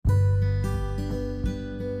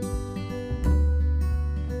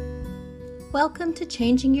Welcome to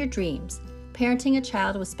Changing Your Dreams, Parenting a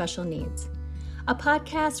Child with Special Needs, a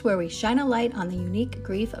podcast where we shine a light on the unique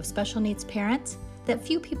grief of special needs parents that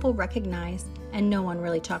few people recognize and no one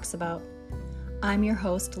really talks about. I'm your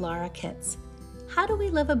host, Laura Kitts. How do we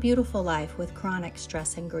live a beautiful life with chronic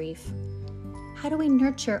stress and grief? How do we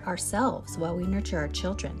nurture ourselves while we nurture our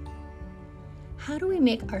children? How do we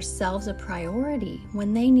make ourselves a priority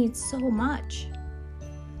when they need so much?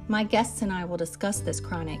 My guests and I will discuss this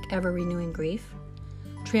chronic, ever-renewing grief,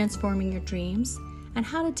 transforming your dreams, and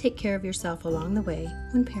how to take care of yourself along the way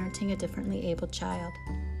when parenting a differently abled child.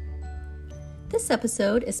 This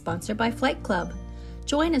episode is sponsored by Flight Club.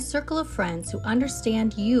 Join a circle of friends who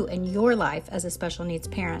understand you and your life as a special needs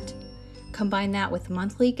parent. Combine that with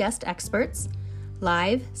monthly guest experts,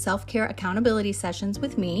 live self-care accountability sessions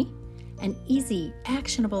with me, and easy,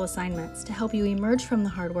 actionable assignments to help you emerge from the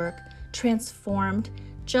hard work, transformed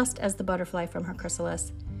just as the butterfly from her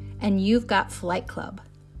chrysalis. And you've got Flight Club.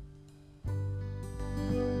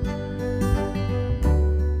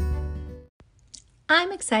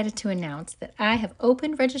 I'm excited to announce that I have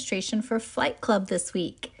opened registration for Flight Club this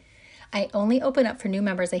week. I only open up for new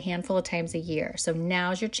members a handful of times a year, so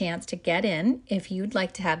now's your chance to get in if you'd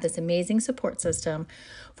like to have this amazing support system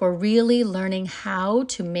for really learning how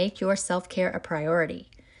to make your self-care a priority.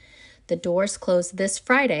 The doors close this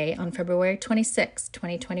Friday on February 26,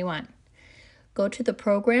 2021. Go to the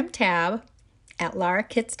program tab at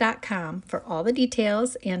laurakitts.com for all the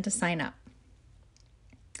details and to sign up.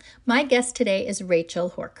 My guest today is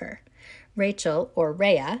Rachel Horker. Rachel, or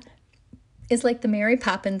Rhea, is like the Mary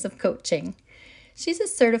Poppins of coaching. She's a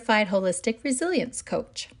certified holistic resilience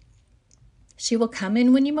coach. She will come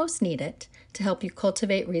in when you most need it to help you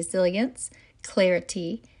cultivate resilience,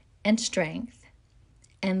 clarity, and strength,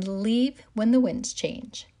 and leave when the winds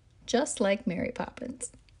change, just like Mary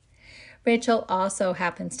Poppins. Rachel also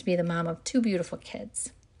happens to be the mom of two beautiful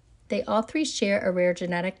kids. They all three share a rare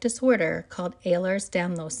genetic disorder called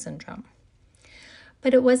Ehlers-Danlos syndrome.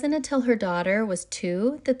 But it wasn't until her daughter was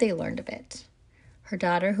 2 that they learned of it. Her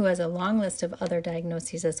daughter, who has a long list of other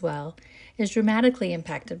diagnoses as well, is dramatically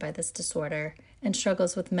impacted by this disorder and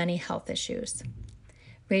struggles with many health issues.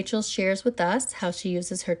 Rachel shares with us how she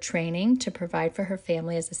uses her training to provide for her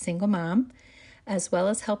family as a single mom, as well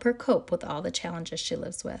as help her cope with all the challenges she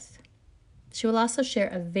lives with. She will also share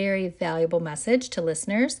a very valuable message to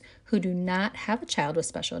listeners who do not have a child with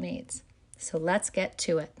special needs. So let's get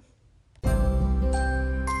to it.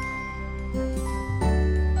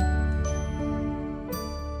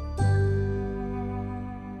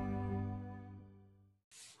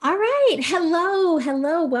 All right.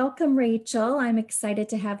 Hello. Welcome, Rachel. I'm excited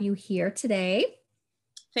to have you here today.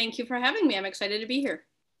 Thank you for having me. I'm excited to be here.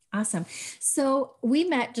 Awesome. So we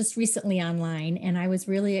met just recently online, and I was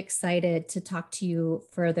really excited to talk to you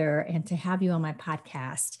further and to have you on my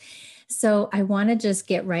podcast. So I want to just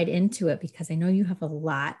get right into it because I know you have a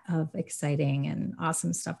lot of exciting and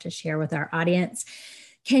awesome stuff to share with our audience.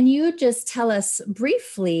 Can you just tell us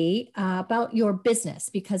briefly about your business?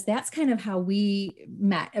 Because that's kind of how we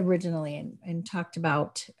met originally and talked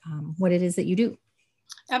about what it is that you do.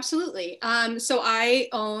 Absolutely. So I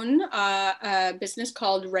own a business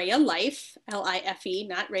called Rhea Life, L-I-F-E,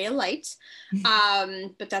 not Rhea Light.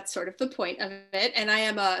 But that's sort of the point of it. And I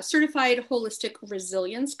am a certified holistic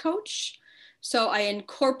resilience coach. So I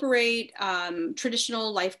incorporate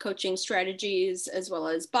traditional life coaching strategies as well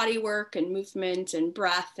as body work and movement and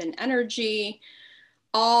breath and energy,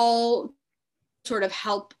 all sort of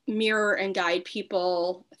help mirror and guide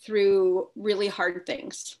people through really hard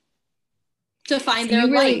things to find their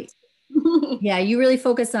light. Yeah, you really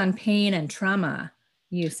focus on pain and trauma,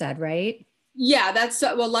 you said, right? Yeah, that's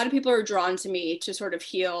well, a lot of people are drawn to me to sort of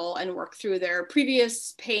heal and work through their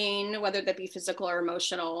previous pain, whether that be physical or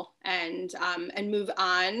emotional, and move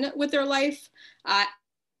on with their life.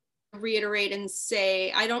 Reiterate and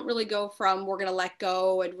say, I don't really go from we're going to let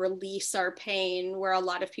go and release our pain, where a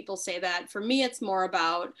lot of people say that. For me, it's more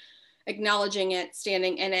about acknowledging it,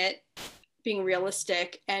 standing in it, being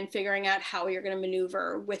realistic, and figuring out how you're going to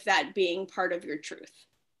maneuver with that being part of your truth.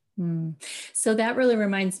 So that really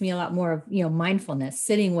reminds me a lot more of, mindfulness,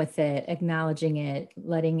 sitting with it, acknowledging it,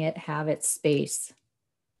 letting it have its space.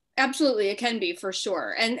 Absolutely. It can be, for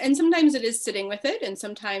sure. And sometimes it is sitting with it, and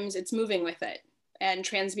sometimes it's moving with it and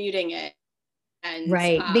transmuting it. And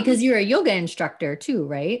right. Because you're a yoga instructor too,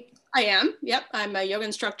 right? I am. Yep. I'm a yoga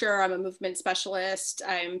instructor. I'm a movement specialist.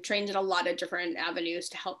 I'm trained in a lot of different avenues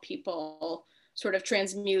to help people sort of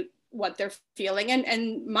transmute what they're feeling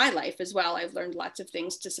and my life as well. I've learned lots of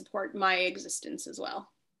things to support my existence as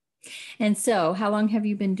well. And so how long have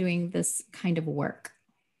you been doing this kind of work?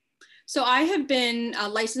 So I have been a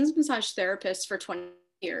licensed massage therapist for 20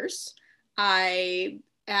 years. I've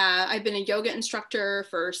been a yoga instructor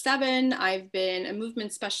for 7. I've been a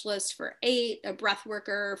movement specialist for 8, a breath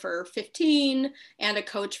worker for 15, and a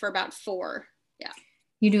coach for about 4. Yeah.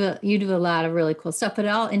 You do a lot of really cool stuff, but it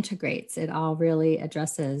all integrates. It all really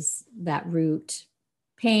addresses that root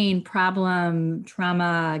pain, problem,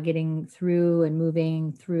 trauma, getting through and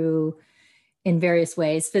moving through in various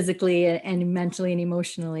ways, physically and mentally and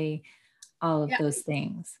emotionally, all of Yeah. those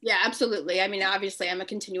things. Yeah, absolutely. I mean, obviously I'm a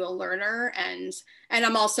continual learner, and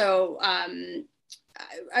I'm also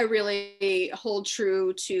I really hold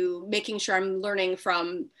true to making sure I'm learning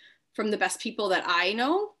from the best people that I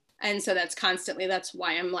know. And so that's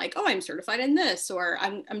why I'm like, oh, I'm certified in this, or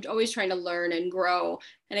I'm always trying to learn and grow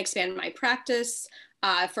and expand my practice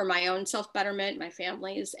for my own self betterment, my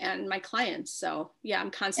family's, and my clients. So yeah, I'm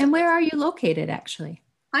And constantly. where are you located actually?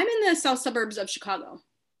 I'm in the south suburbs of Chicago.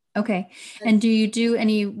 Okay. And do you do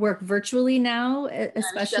any work virtually now, I was just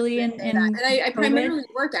especially going to say that. in And I COVID? primarily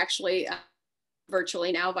work actually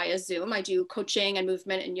virtually now via Zoom. I do coaching and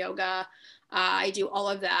movement and yoga. I do all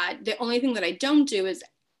of that. The only thing that I don't do is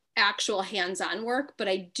actual hands-on work, but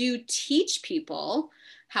I do teach people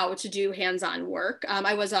how to do hands-on work.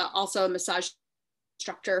 I was also a massage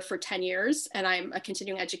instructor for 10 years, and I'm a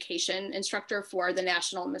continuing education instructor for the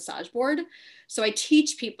National Massage Board. So I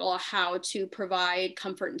teach people how to provide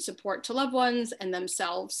comfort and support to loved ones and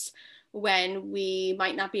themselves when we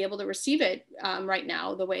might not be able to receive it right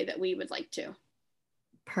now the way that we would like to.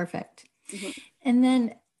 Perfect. Mhm. And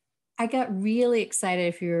then I got really excited,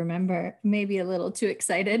 if you remember, maybe a little too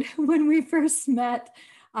excited when we first met,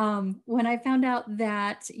 when I found out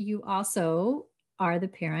that you also are the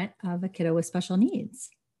parent of a kiddo with special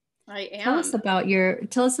needs. I Tell am. us about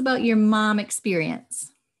your mom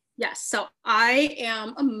experience. Yes. So I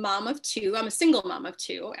am a mom of 2. I'm a single mom of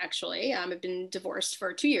 2, actually. I've been divorced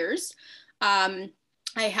for 2 years. Um,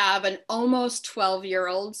 I have an almost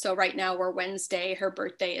 12-year-old. So right now we're Wednesday. Her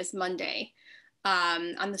birthday is Monday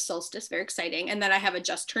on the solstice. Very exciting. And then I have a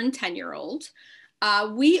just turned 10-year-old.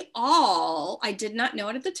 I did not know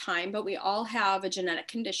it at the time, but we all have a genetic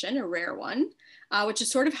condition, a rare one, which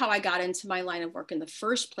is sort of how I got into my line of work in the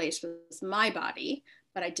first place, was my body,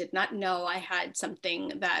 but I did not know I had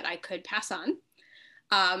something that I could pass on.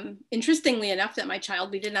 Interestingly enough, that my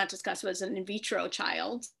child we did not discuss was an in vitro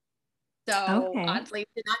child. So Okay. oddly,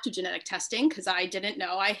 we did not do genetic testing because I didn't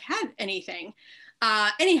know I had anything.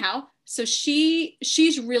 Anyhow, so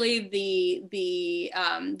she's really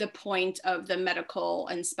the point of the medical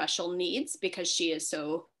and special needs because she is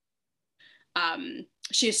so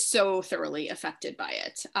thoroughly affected by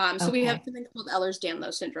it. So we have Okay. something called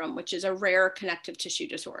Ehlers-Danlos syndrome, which is a rare connective tissue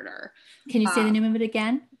disorder. Can you say the Um, name of it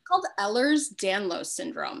again? it's called Ehlers-Danlos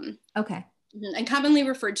syndrome, Okay. and commonly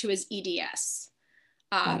referred to as EDS.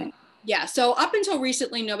 Got it. Um, yeah, so up until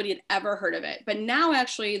recently, nobody had ever heard of it. But now,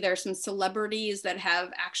 actually, there's some celebrities that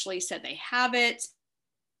have actually said they have it.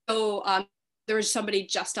 So there was somebody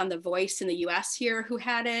just on The Voice in the US here who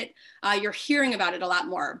had it. You're hearing about it a lot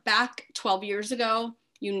more. Back 12 years ago,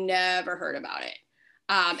 you never heard about it.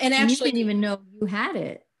 And And you actually, didn't even know you had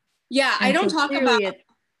it. yeah, I And don't so talk about, clearly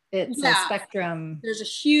it's a yeah, spectrum. there's a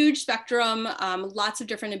huge spectrum, lots of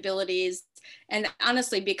different abilities. And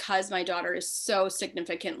honestly, because my daughter is so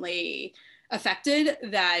significantly affected,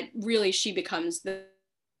 that really she becomes the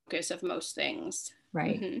focus of most things.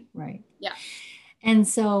 Right. Hmm. Right. Yeah. And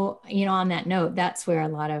so, on that note, that's where a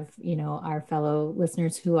lot of, our fellow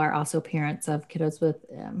listeners who are also parents of kiddos with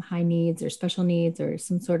high needs or special needs or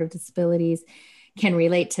some sort of disabilities can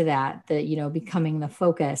relate to that, becoming the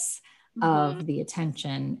focus Hmm. of the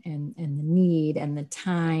attention and the need and the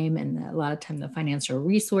time and a lot of time, the financial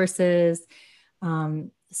resources.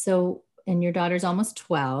 And your daughter's almost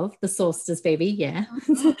 12, the solstice baby. Yeah.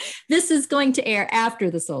 Hmm. This is going to air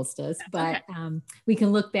after the solstice, That's okay. but we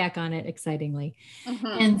can look back on it excitingly. Hmm.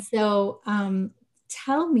 And so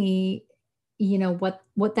tell me,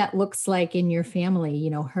 what that looks like in your family,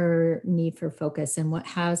 her need for focus and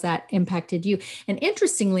how's that impacted you? And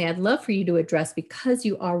interestingly, I'd love for you to address, because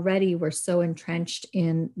you already were so entrenched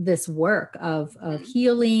in this work of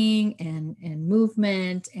healing and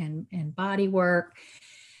movement and body work.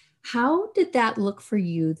 How did that look for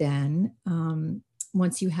you then,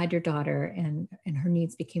 once you had your daughter and her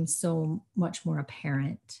needs became so much more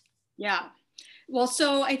apparent? Yeah. Well,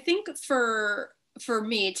 so I think for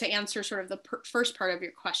me to answer sort of the first part of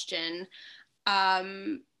your question,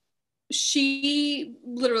 um, she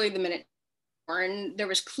literally the minute born, there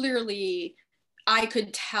was clearly I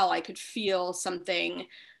could tell, I could feel something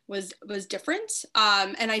was different.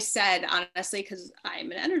 And I said, honestly, because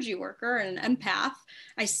I'm an energy worker and an empath,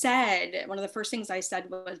 I said, one of the first things I said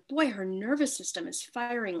was, boy, her nervous system is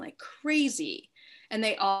firing like crazy. And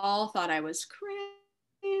they all thought I was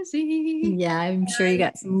crazy. Yeah, I'm sure you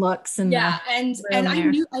got some looks in Yeah, the and room I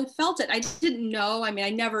there. knew, I felt it. I didn't know. I mean,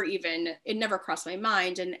 it never crossed my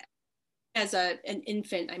mind. And as an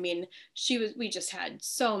infant, I mean, we just had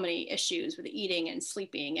so many issues with eating and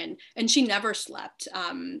sleeping, and she never slept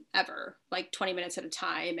ever, like 20 minutes at a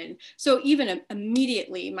time. And so even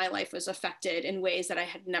immediately my life was affected in ways that I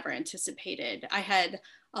had never anticipated. I had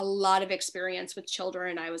a lot of experience with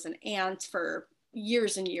children. I was an aunt for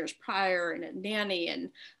years and years prior, and a nanny, and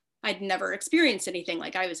I'd never experienced anything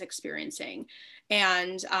like I was experiencing.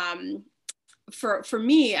 And for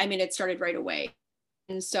me, I mean, it started right away.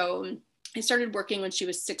 And so I started working when she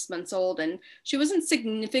was 6 months old, and she wasn't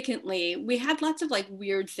significantly, we had lots of like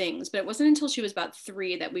weird things, but it wasn't until she was about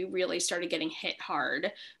 3 that we really started getting hit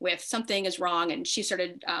hard with something is wrong. And she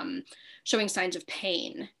started showing signs of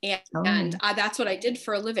pain. And Oh, that's what I did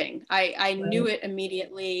for a living. I knew right. it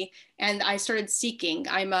immediately, and I started seeking.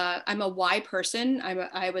 I'm a Y person.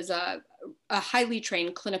 I was a highly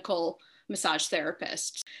trained clinical massage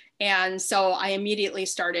therapist. And so I immediately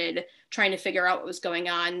started trying to figure out what was going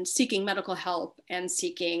on, seeking medical help and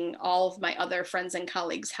seeking all of my other friends and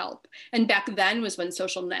colleagues' help. And back then was when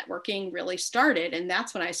social networking really started. And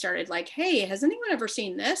that's when I started like, hey, has anyone ever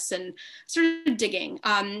seen this? And started digging.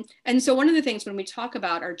 And so one of the things when we talk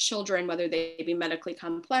about our children, whether they be medically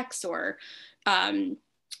complex um,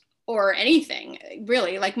 or anything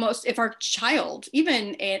really, like most, if our child,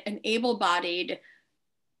 even an able-bodied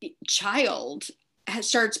child,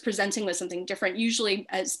 starts presenting with something different, usually,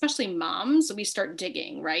 especially moms, we start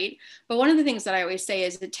digging, right? But one of the things that I always say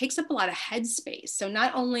is it takes up a lot of headspace. So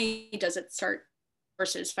not only does it start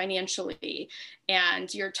versus financially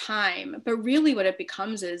and your time, but really what it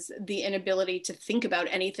becomes is the inability to think about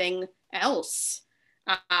anything else,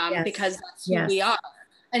 Yes. because that's who we Yes. are.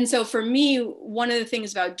 And so for me, one of the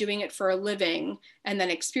things about doing it for a living and then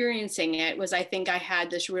experiencing it was, I think I had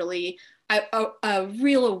this really a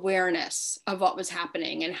real awareness of what was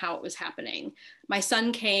happening and how it was happening. My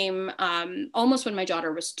son came almost when my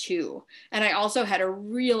daughter was 2. And I also had a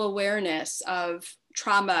real awareness of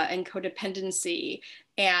trauma and codependency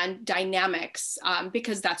and dynamics,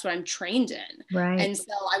 because that's what I'm trained in. Right. And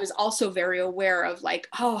so I was also very aware of like,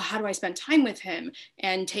 oh, how do I spend time with him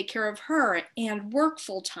and take care of her and work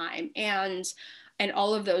full time and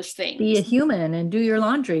all of those Be a things. human and do your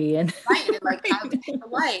laundry and Right, and like right. have a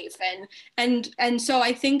life. And so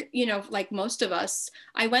I think, like most of us,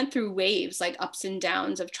 I went through waves, like ups and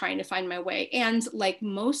downs of trying to find my way. And like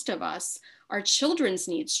most of us, our children's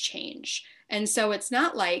needs change. And so it's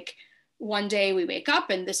not like one day we wake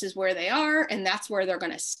up and this is where they are and that's where they're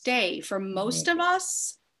going to stay. For most Right. of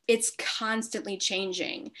us, it's constantly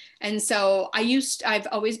changing. And so I've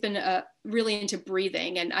always been really into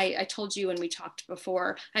breathing. And I told you when we talked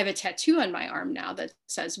before, I have a tattoo on my arm now that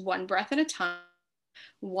says one breath at a time,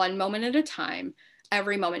 one moment at a time,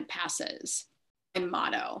 every moment passes. My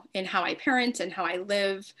motto in how I parent and how I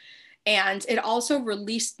live. And it also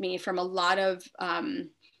released me from a lot of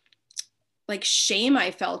like shame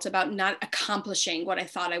I felt about not accomplishing what I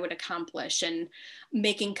thought I would accomplish, and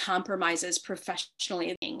making compromises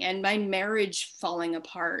professionally, and my marriage falling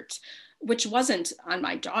apart, which wasn't on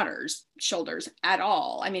my daughter's shoulders at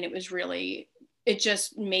all. I mean, it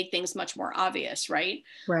just made things much more obvious, right?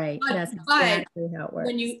 Right. That's But exactly how it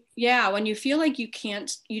when works. you feel like you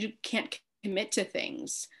can't commit to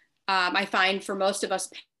things, I find for most of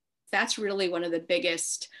us, that's really one of the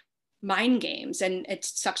biggest mind games, and it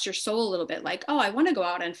sucks your soul a little bit, like, oh, I want to go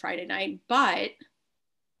out on Friday night, but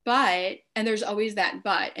and there's always that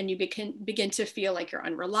but, and you begin to feel like you're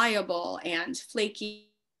unreliable and flaky.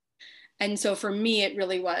 And so for me it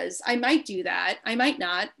really was, I might do that, I might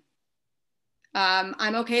not,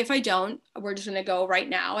 I'm okay if I don't, we're just going to go right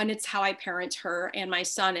now. And it's how I parent her and my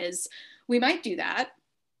son is, we might do that,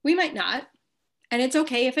 we might not, and it's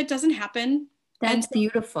okay if it doesn't happen. And That's so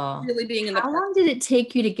beautiful. really being in the How present. long did it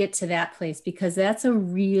take you to get to that place? Because that's a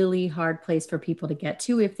really hard place for people to get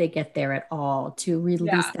to if they get there at all, to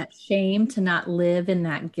release Yeah. that shame, to not live in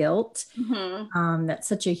that guilt. Mm-hmm. That's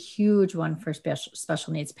such a huge one for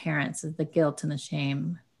special needs parents is the guilt and the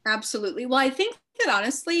shame. Absolutely. Well, I think that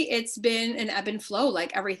honestly, it's been an ebb and flow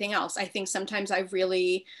like everything else. I think sometimes I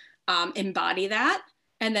really embody that.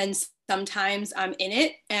 And then sometimes I'm in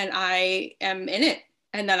it and I am in it.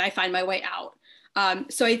 And then I find my way out.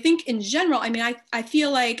 So I think in general, I mean, I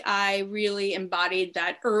feel like I really embodied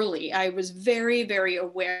that early. I was very, very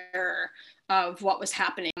aware of what was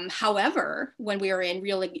happening. However, when we were in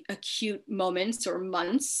really acute moments or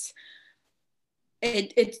months,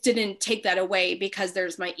 it didn't take that away, because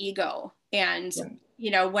there's my ego. And,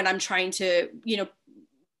 Right. When I'm trying to, trying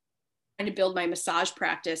to build my massage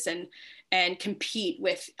practice and compete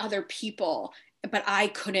with other people, but I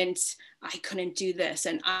couldn't do this,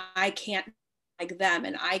 and I can't like them,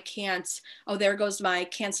 and I can't, oh, there goes my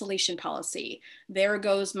cancellation policy. There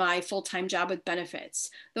goes my full-time job with benefits.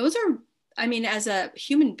 Those are, I mean, as a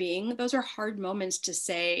human being, those are hard moments to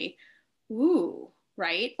say, ooh,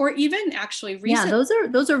 right? Or even actually Yeah, recently,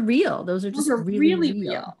 those are real. Those are those just are really really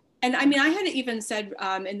real. real. And I mean, I had even said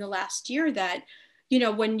in the last year that,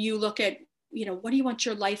 when you look at, what do you want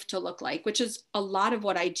your life to look like? Which is a lot of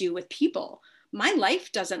what I do with people. My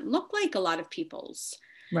life doesn't look like a lot of people's.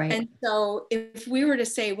 Right. And so if we were to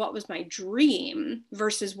say what was my dream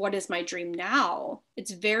versus what is my dream now,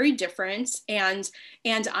 it's very different. And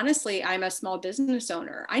honestly, I'm a small business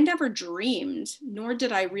owner. I never dreamed, nor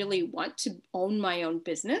did I really want to own my own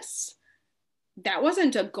business. That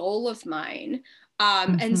wasn't a goal of mine.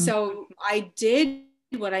 And Mm-hmm. so I did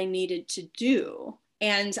what I needed to do,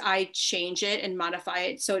 and I change it and modify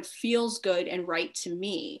it so it feels good and right to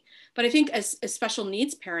me. But I think as special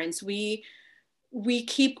needs parents, we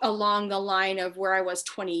keep along the line of where I was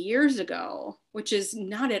 20 years ago, which is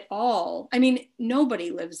not at all. I mean,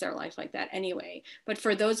 nobody lives their life like that anyway. But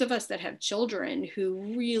for those of us that have children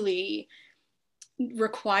who really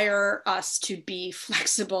require us to be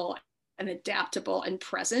flexible and adaptable and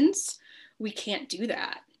present, we can't do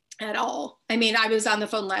that at all. I mean, I was on the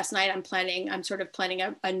phone last night. I'm sort of planning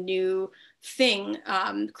a new thing,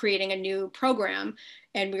 creating a new program.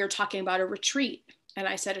 And we were talking about a retreat. And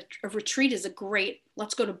I said, a retreat is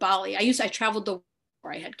let's go to Bali. I traveled the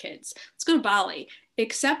where I had kids. Let's go to Bali.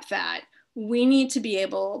 Except that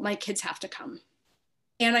my kids have to come.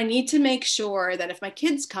 And I need to make sure that if my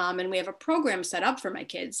kids come and we have a program set up for my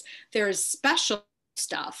kids, there is special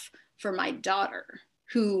stuff for my daughter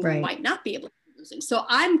who Right. might not be able to do those things. So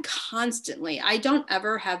I don't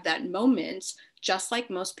ever have that moment, just like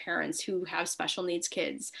most parents who have special needs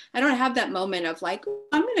kids. I don't have that moment of like,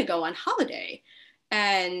 I'm going to go on holiday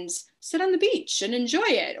and sit on the beach and enjoy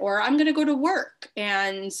it, or I'm going to go to work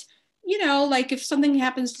and like if something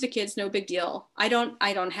happens to the kids, no big deal. I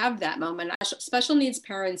don't have that moment. Special needs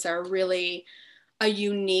parents are really a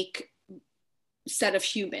unique set of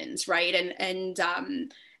humans, right?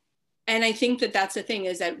 And I think that that's the thing,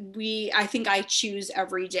 is that I think I choose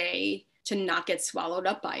every day to not get swallowed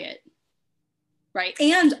up by it, right?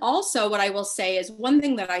 And also what I will say is, one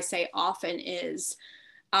thing that I say often is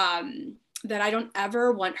that I don't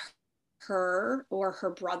ever want her or her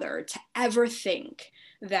brother to ever think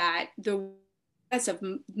that the rest of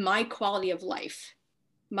my quality of life,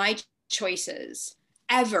 my choices,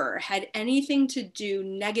 ever had anything to do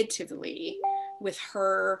negatively with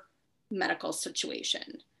her medical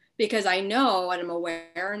situation. Because I know, and I'm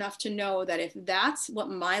aware enough to know, that if that's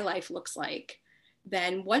what my life looks like,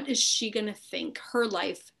 then what is she going to think her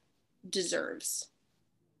life deserves?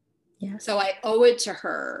 Yes. So I owe it to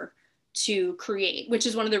her to create, which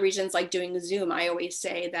is one of the reasons, like doing Zoom, I always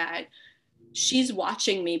say that she's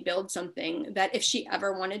watching me build something that if she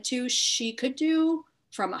ever wanted to, she could do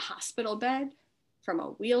from a hospital bed, from a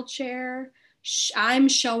wheelchair. I'm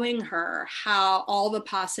showing her how all the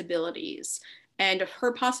possibilities, and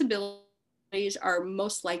her possibilities are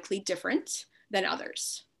most likely different than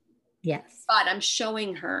others. Yes. But I'm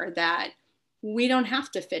showing her that we don't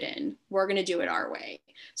have to fit in. We're going to do it our way.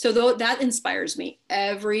 So that inspires me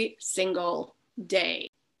every single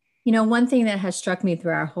day. One thing that has struck me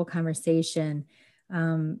through our whole conversation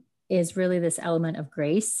is really this element of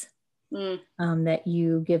grace Mm. that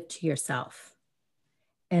you give to yourself.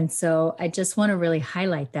 And so I just want to really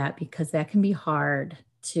highlight that, because that can be hard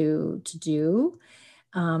to do.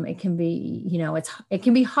 It can be, it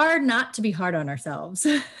can be hard not to be hard on ourselves.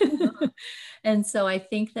 And so I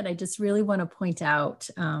think that I just really want to point out,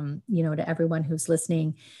 to everyone who's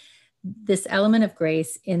listening, this element of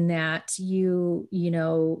grace, in that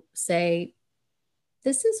say,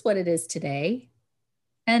 this is what it is today.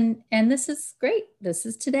 And this is great. This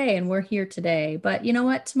is today, and we're here today. But you know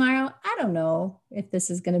what? Tomorrow, I don't know if this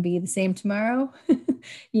is going to be the same tomorrow. I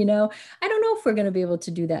don't know if we're going to be able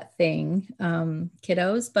to do that thing,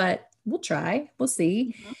 kiddos, but we'll try. We'll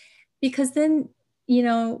see. Mm-hmm. Because then,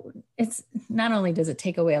 it's not only does it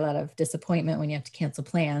take away a lot of disappointment when you have to cancel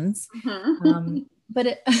plans, Mm-hmm.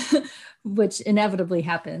 but which inevitably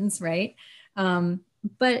happens, right?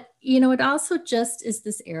 But it also just is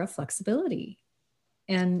this air of flexibility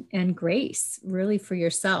and grace, really, for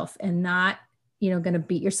yourself, and not going to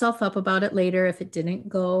beat yourself up about it later if it didn't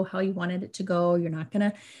go how you wanted it to go. You're not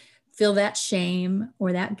going to feel that shame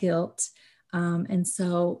or that guilt. And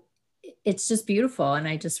so it's just beautiful. And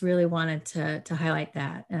I just really wanted to highlight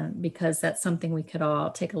that because that's something we could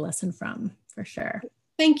all take a lesson from for sure.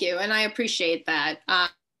 Thank you. And I appreciate that.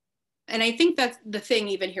 And I think that the thing,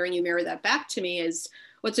 even hearing you mirror that back to me, is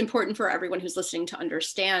what's important for everyone who's listening to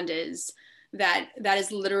understand is that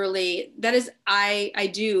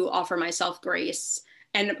I do offer myself grace.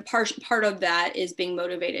 And part of that is being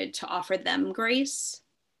motivated to offer them grace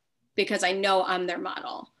because I know I'm their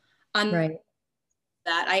model. Right.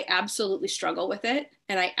 That I absolutely struggle with it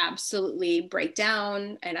and I absolutely break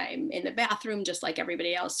down and I'm in the bathroom just like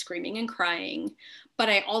everybody else screaming and crying, but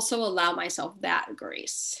I also allow myself that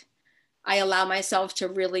grace. I allow myself to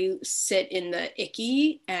really sit in the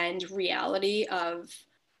icky and reality of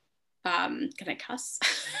can I cuss?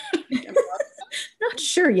 Not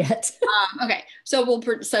sure yet. Okay, so we'll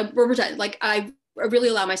pretend like I really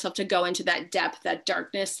allow myself to go into that depth, that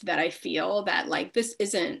darkness that I feel that like this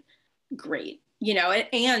isn't great, and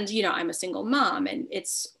I'm a single mom and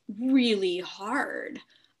it's really hard.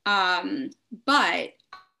 But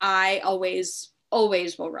I always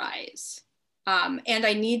will rise. And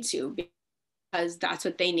I need to because that's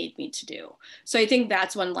what they need me to do. So I think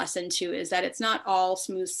that's one lesson too, is that it's not all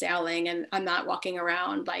smooth sailing and I'm not walking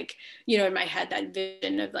around like, in my head, that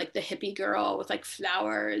vision of like the hippie girl with like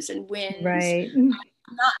flowers and winds. Right. I'm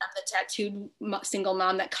the tattooed single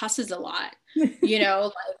mom that cusses a lot, like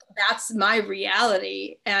that's my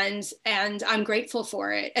reality. And I'm grateful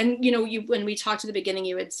for it. And, when we talked at the beginning,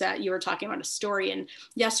 you had said you were talking about a story, and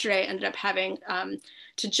yesterday I ended up having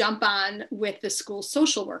to jump on with the school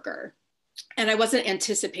social worker. And I wasn't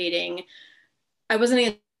anticipating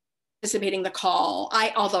the call,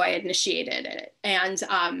 although I initiated it. And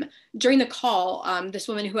during the call, this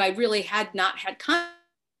woman who I really had not had contact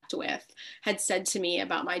with had said to me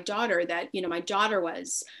about my daughter that, my daughter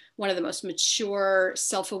was one of the most mature,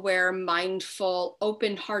 self-aware, mindful,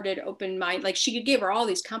 open-hearted, open mind. Like she gave her all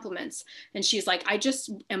these compliments. And she's like, I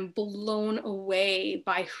just am blown away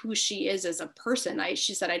by who she is as a person.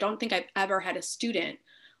 She said, I don't think I've ever had a student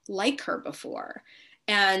like her before.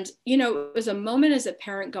 And, it was a moment as a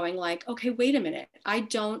parent going like, okay, wait a minute. I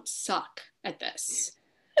don't suck at this.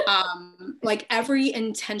 Like every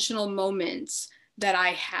intentional moment that I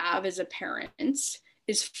have as a parent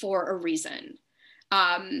is for a reason.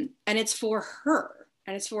 And it's for her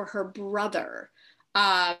and it's for her brother.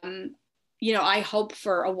 I hope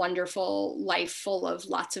for a wonderful life full of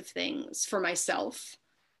lots of things for myself,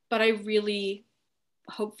 but I really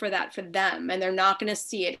hope for that for them, and they're not going to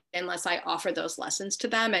see it unless I offer those lessons to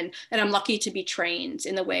them, and I'm lucky to be trained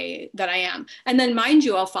in the way that I am. And then mind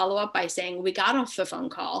you, I'll follow up by saying we got off the phone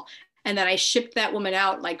call and then I shipped that woman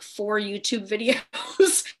out like 4 YouTube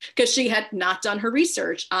videos because she had not done her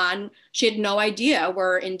research on, she had no idea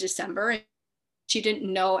we're in December and she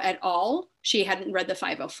didn't know at all. She hadn't read the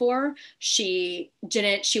 504. She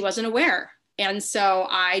wasn't aware. And so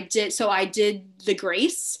I did the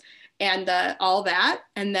grace and all that.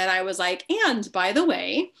 And then I was like, and by the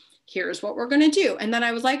way, here's what we're going to do. And then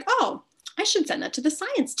I was like, oh, I should send that to the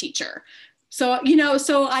science teacher. So,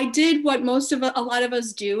 so I did what a lot of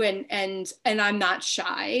us do. And I'm not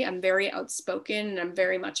shy. I'm very outspoken and I'm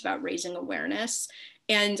very much about raising awareness.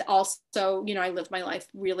 And also, I live my life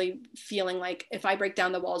really feeling like if I break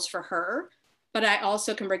down the walls for her, but I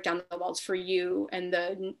also can break down the walls for you and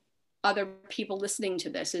the other people listening to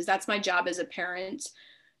this, that's my job as a parent,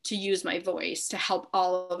 to use my voice to help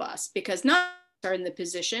all of us, because none of us are in the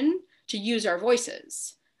position to use our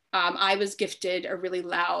voices. I was gifted a really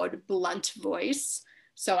loud, blunt voice,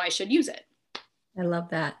 so I should use it. I love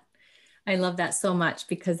that. I love that so much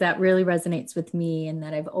because that really resonates with me, and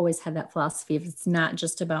that I've always had that philosophy of it's not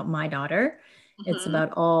just about my daughter. Mm-hmm. It's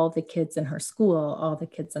about all the kids in her school, all the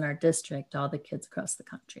kids in our district, all the kids across the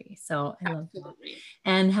country. So I love that.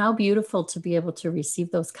 And how beautiful to be able to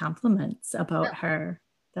receive those compliments about her.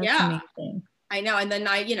 That's amazing. I know. And then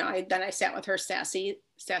I sat with her sassy,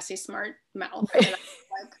 smart mouth. And I was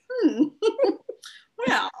like,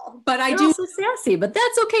 well, but I do also sassy, but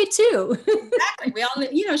that's okay too. Exactly. We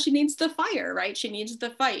all, she needs the fire, right? She needs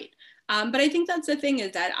the fight. But I think that's the thing,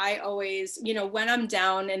 is that I always, when I'm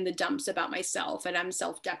down in the dumps about myself and I'm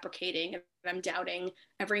self-deprecating and I'm doubting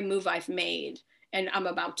every move I've made and I'm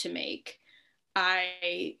about to make,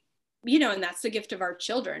 and that's the gift of our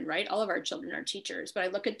children, right? All of our children are teachers, but I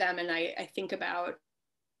look at them and I think about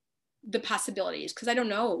the possibilities, because I don't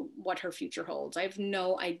know what her future holds. I have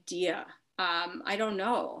no idea. I don't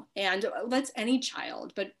know. And that's any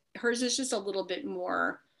child, but hers is just a little bit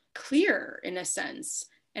more clear in a sense.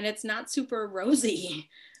 and it's not super rosy.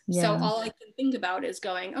 So Yeah. all I can think about is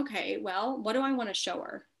going, okay, well, what do I want to show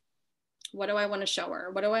her? What do I want to show her?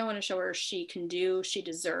 What do I want to show her she can do, she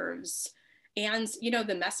deserves? And,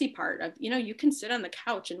 the messy part of, you can sit on the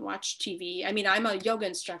couch and watch TV. I mean, I'm a yoga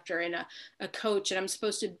instructor and a coach, and I'm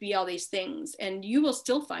supposed to be all these things. And you will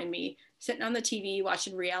still find me sitting on the TV,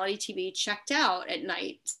 watching reality TV, checked out at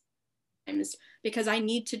night times because I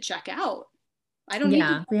need to check out. I don't need to.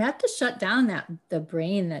 Yeah. We have to shut down the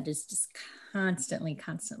brain that is just constantly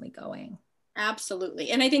going.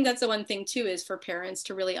 Absolutely. And I think that's the one thing too, is for parents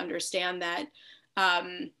to really understand that,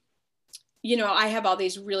 um, I have all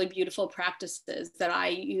these really beautiful practices that I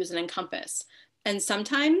use and encompass. And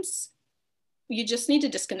sometimes you just need to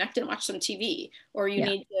disconnect and watch some TV, or you Yeah.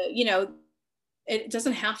 need to, it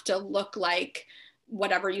doesn't have to look like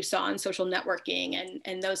whatever you saw on social networking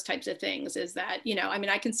and those types of things. Is that, I mean,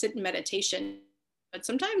 I can sit in meditation, but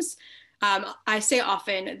sometimes I say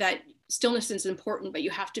often that stillness is important, but you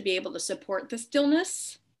have to be able to support the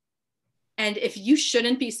stillness. And if you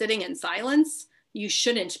shouldn't be sitting in silence, you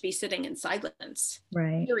shouldn't be sitting in silence.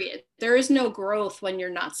 Right. Period. There is no growth when you're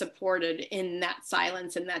not supported in that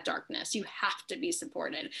silence and that darkness. You have to be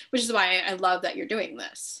supported, which is why I love that you're doing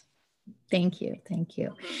this. Thank you. Thank you.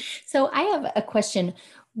 Mm-hmm. So I have a question.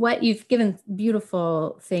 What you've given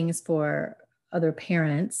beautiful things for other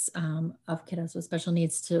parents of kiddos with special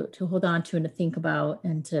needs to hold on to and to think about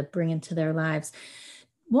and to bring into their lives.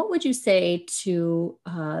 What would you say to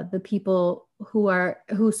the people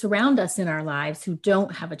who surround us in our lives who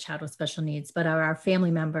don't have a child with special needs, but are our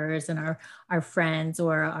family members and our friends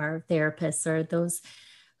or our therapists, or those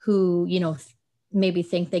who, maybe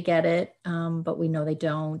think they get it, but we know they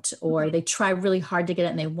don't, or they try really hard to get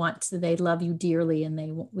it and they love you dearly and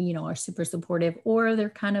they, are super supportive, or they're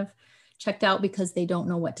kind of checked out because they don't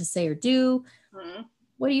know what to say or do. Mm-hmm.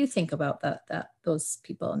 What do you think about those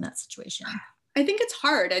people in that situation? I think it's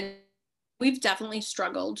hard, and we've definitely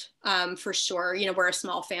struggled for sure. We're a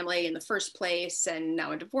small family in the first place, and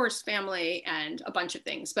now a divorced family, and a bunch of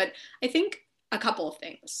things. But I think a couple of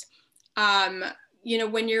things.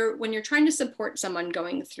 When you're trying to support someone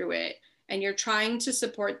going through it, and you're trying to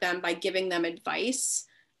support them by giving them advice,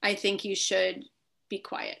 I think you should be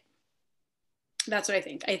quiet. That's what I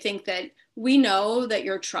think. I think that we know that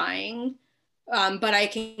you're trying, but I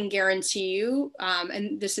can guarantee you,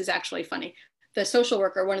 and this is actually funny, the social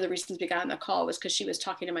worker, one of the reasons we got on the call was because she was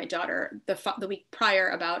talking to my daughter the week prior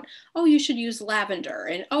about, oh, you should use lavender,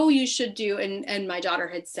 and oh, you should do, and my daughter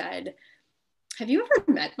had said, have you ever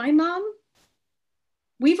met my mom?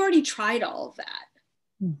 We've already tried all of that.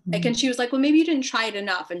 Mm-hmm. Like, and she was like, well, maybe you didn't try it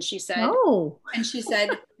enough. And she said, oh, and she said,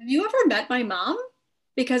 have you ever met my mom?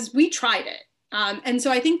 Because we tried it. And so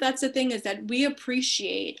I think that's the thing, is that we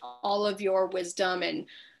appreciate all of your wisdom and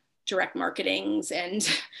direct marketings and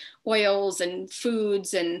oils and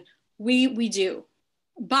foods, and we do,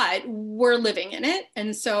 but we're living in it.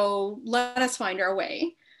 And so let us find our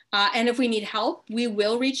way. And if we need help, we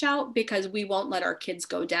will reach out, because we won't let our kids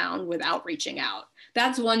go down without reaching out.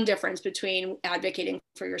 That's one difference between advocating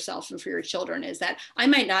for yourself and for your children, is that I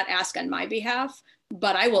might not ask on my behalf,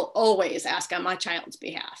 but I will always ask on my child's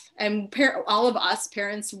behalf. And all of us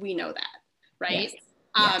parents, we know that, right?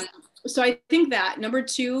 Yes. So I think that number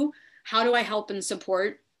two, how do I help and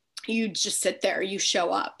support? You just sit there, you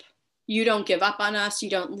show up. You don't give up on us. You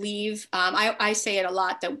don't leave. I say it a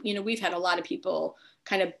lot that, we've had a lot of people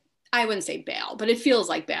kind of, I wouldn't say bail, but it feels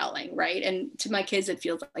like bailing, right? And to my kids, it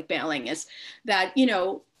feels like bailing, is that,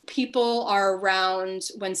 people are around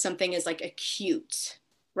when something is like acute,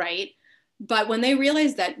 right? But when they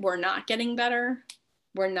realize that we're not getting better,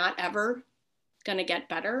 we're not ever going to get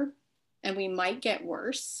better, and we might get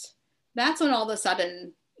worse, that's when all of a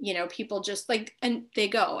sudden, people just like, and they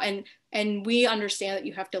go, and we understand that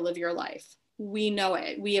you have to live your life. We know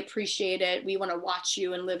it. We appreciate it. We want to watch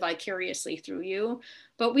you and live vicariously through you,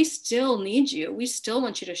 but we still need you. We still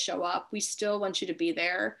want you to show up. We still want you to be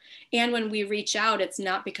there. And when we reach out, it's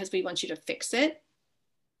not because we want you to fix it.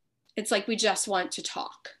 It's like, we just want to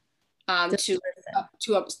talk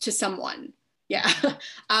to someone. Yeah.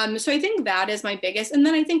 So I think that is my biggest. And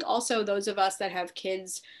then I think also those of us that have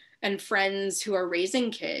kids and friends who are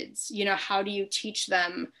raising kids, how do you teach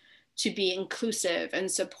them to be inclusive and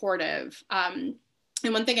supportive? And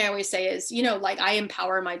one thing I always say is, like, I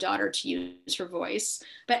empower my daughter to use her voice,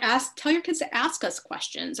 but tell your kids to ask us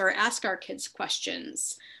questions, or ask our kids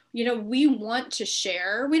questions. We want to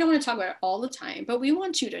share. We don't want to talk about it all the time, but we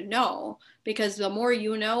want you to know, because the more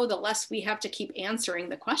you know, the less we have to keep answering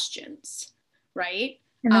the questions, right?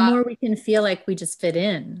 And the more we can feel like we just fit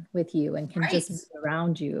in with you and can Right. just be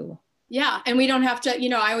around you. Yeah. And we don't have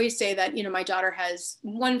to, I always say that, my daughter has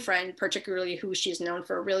one friend, particularly who she's known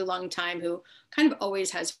for a really long time, who kind of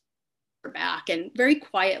always has her back and very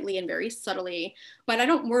quietly and very subtly. But I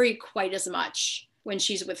don't worry quite as much when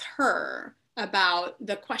she's with her about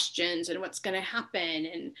the questions and what's going to happen.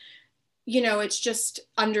 And, it's just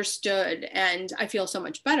understood. And I feel so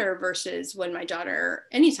much better versus when my daughter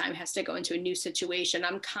anytime has to go into a new situation,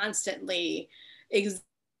 I'm constantly the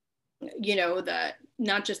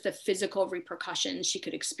not just the physical repercussions she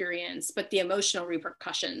could experience, but the emotional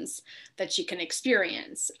repercussions that she can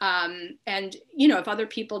experience. And if other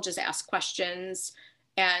people just ask questions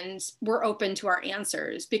and we're open to our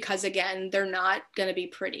answers, because again, they're not going to be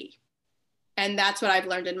pretty. And that's what I've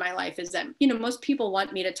learned in my life is that, most people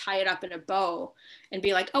want me to tie it up in a bow and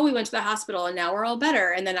be like, oh, we went to the hospital and now we're all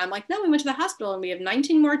better. And then I'm like, no, we went to the hospital and we have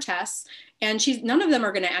 19 more tests and none of them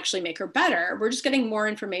are going to actually make her better. We're just getting more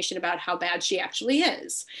information about how bad she actually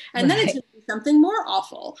is. And then it's something more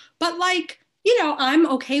awful. But I'm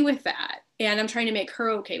okay with that. And I'm trying to make her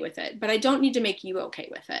okay with it, but I don't need to make you okay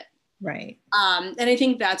with it. Right. And I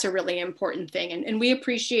think that's a really important thing. And we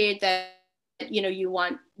appreciate that you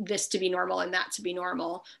want this to be normal and that to be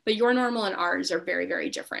normal, but your normal and ours are very, very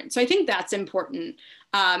different. So I think that's important.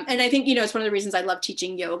 And I think, it's one of the reasons I love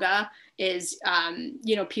teaching yoga is,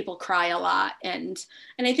 people cry a lot. And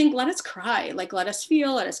I think let us cry, let us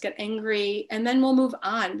feel, let us get angry, and then we'll move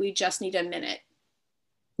on. We just need a minute.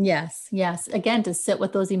 Yes. Yes. Again, to sit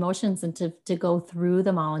with those emotions and to go through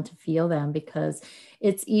them all and to feel them, because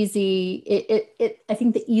it's easy. I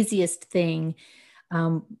think the easiest thing,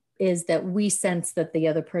 is that we sense that the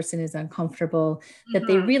other person is uncomfortable, that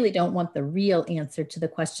they really don't want the real answer to the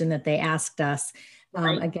question that they asked us.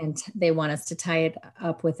 Right. Again, they want us to tie it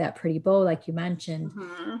up with that pretty bow, like you mentioned.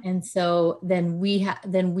 And so then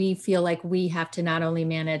we feel like we have to not only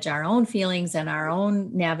manage our own feelings and our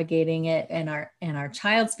own navigating it and our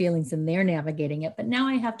child's feelings and they're navigating it, but now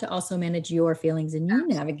I have to also manage your feelings and you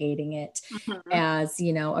navigating it as,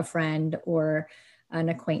 a friend or an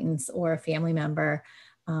acquaintance or a family member.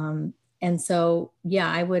 And so, yeah,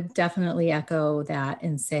 I would definitely echo that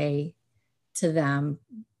and say to them,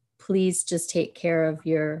 please just take care of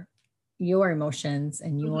your emotions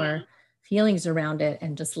and your feelings around it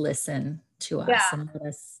and just listen to us and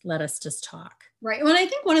let us just talk. Right. Well, I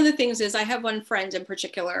think one of the things is I have one friend in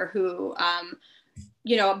particular who,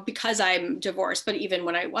 because I'm divorced, but even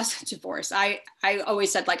when I wasn't divorced, I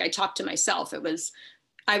always said, I talked to myself.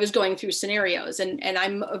 I was going through scenarios and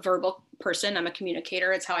I'm a verbal person. I'm a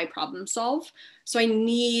communicator. It's how I problem solve. So I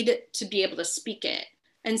need to be able to speak it.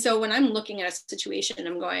 And so when I'm looking at a situation,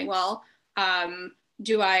 I'm going, well,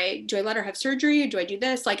 do I let her have surgery? Do I do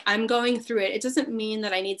this? I'm going through it. It doesn't mean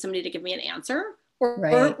that I need somebody to give me an answer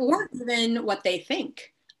or even what they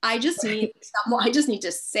think. I just need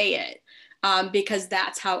to say it because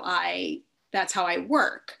that's how I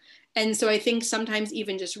work. And so I think sometimes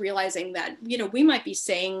even just realizing that, we might be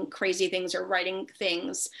saying crazy things or writing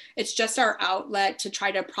things. It's just our outlet to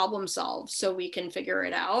try to problem solve so we can figure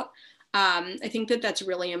it out. I think that that's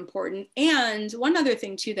really important. And one other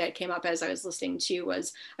thing too that came up as I was listening to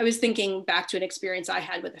was I was thinking back to an experience I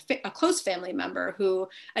had with a close family member who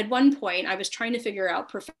at one point I was trying to figure out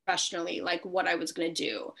professionally what I was going to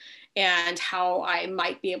do and how I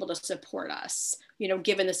might be able to support us,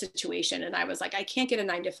 given the situation. And I was like, I can't get a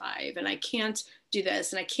 9 to 5 and I can't do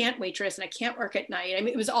this and I can't waitress and I can't work at night. I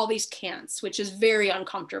mean, it was all these can'ts, which is very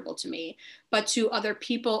uncomfortable to me, but to other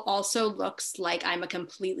people also looks like I'm a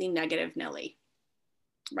completely negative Nelly,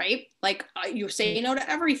 right? You say no to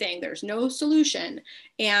everything. There's no solution.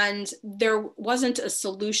 And there wasn't a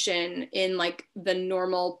solution in the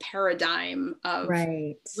normal paradigm of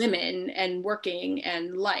women and working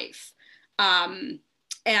and life. And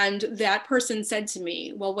that person said to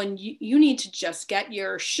me, well, when you need to just get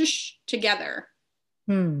your shush together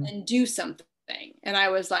and do something. And I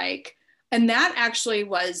was like, and that actually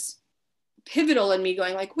was pivotal in me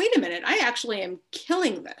going wait a minute, I actually am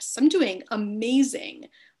killing this. I'm doing amazing.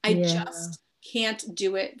 I just can't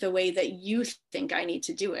do it the way that you think I need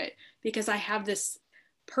to do it because I have this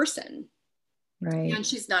person. Right. And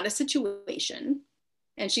she's not a situation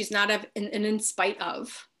and she's not an in spite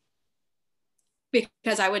of,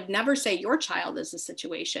 because I would never say your child is a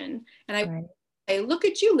situation. And I look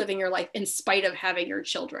at you living your life in spite of having your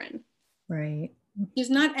children. Right. She's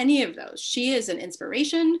not any of those. She is an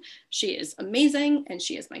inspiration. She is amazing. And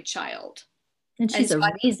she is my child. And she's a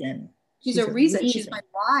reason. She's a reason. She's my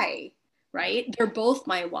why, right? They're both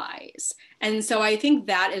my whys. And so I think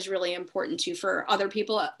that is really important too for other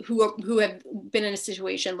people who have been in a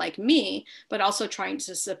situation like me, but also trying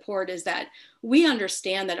to support is that we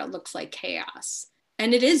understand that it looks like chaos.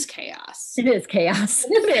 And it is chaos. It is chaos.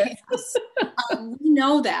 It is chaos. We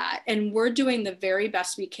know that, and we're doing the very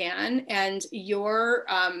best we can. And you're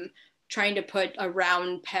trying to put a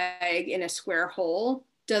round peg in a square hole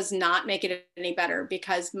does not make it any better,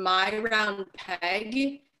 because my round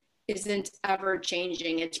peg isn't ever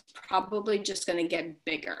changing. It's probably just going to get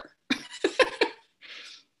bigger.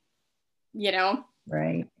 You know?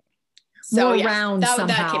 Right. So more yeah, round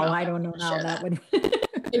somehow. I don't know how that would.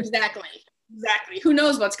 Exactly. Who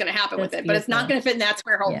knows what's going to happen with it, but it's not going to fit in that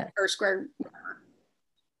square hole or square.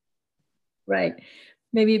 Right.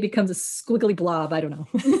 Maybe it becomes a squiggly blob. I don't know.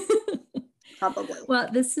 Probably. Well,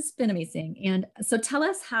 this has been amazing. And so tell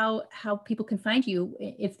us how people can find you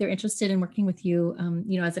if they're interested in working with you,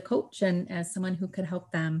 as a coach and as someone who could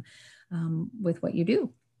help them with what you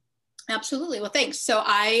do. Absolutely. Well, thanks. So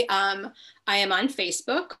I am on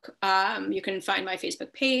Facebook. You can find my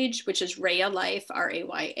Facebook page, which is Raya Life,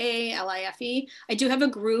 RAYALIFE. I do have a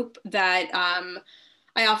group that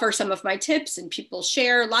I offer some of my tips, and people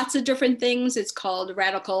share lots of different things. It's called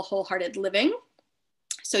Radical Wholehearted Living.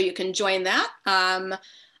 So you can join that. I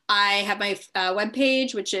have my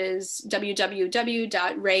webpage, which is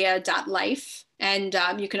www.raya.life. And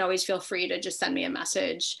you can always feel free to just send me a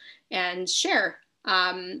message and share.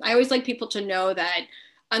 I always like people to know that,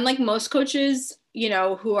 unlike most coaches,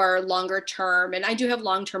 who are longer term, and I do have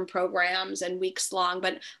long-term programs and weeks long,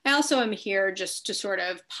 but I also am here just to sort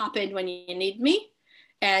of pop in when you need me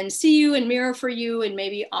and see you and mirror for you, and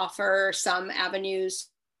maybe offer some avenues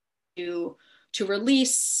to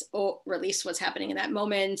release what's happening in that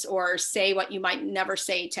moment, or say what you might never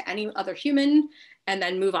say to any other human, and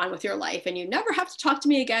then move on with your life. And you never have to talk to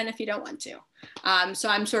me again if you don't want to. So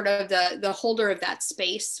I'm sort of the holder of that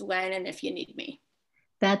space when and if you need me.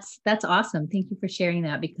 That's awesome. Thank you for sharing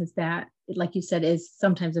that, because that, like you said, is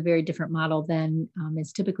sometimes a very different model than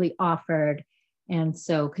is typically offered. And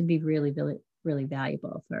so can be really, really, really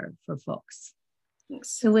valuable for folks.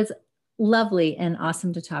 Thanks. It was lovely and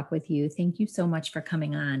awesome to talk with you. Thank you so much for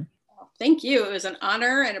coming on. Thank you. It was an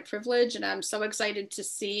honor and a privilege, and I'm so excited to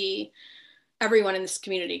see everyone in this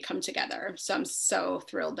community come together. So I'm so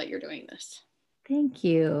thrilled that you're doing this. Thank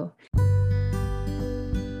you.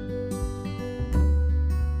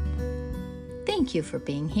 Thank you for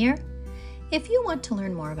being here. If you want to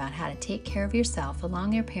learn more about how to take care of yourself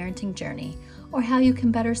along your parenting journey, or how you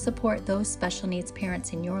can better support those special needs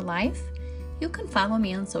parents in your life, you can follow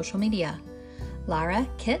me on social media. Lara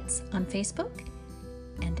Kitts on Facebook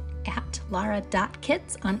and at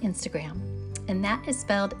lara.kitts on Instagram. And that is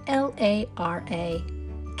spelled LARAKITTS.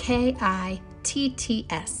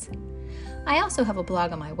 I also have a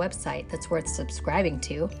blog on my website that's worth subscribing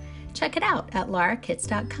to. Check it out at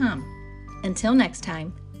larakitts.com. Until next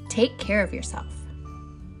time, take care of yourself.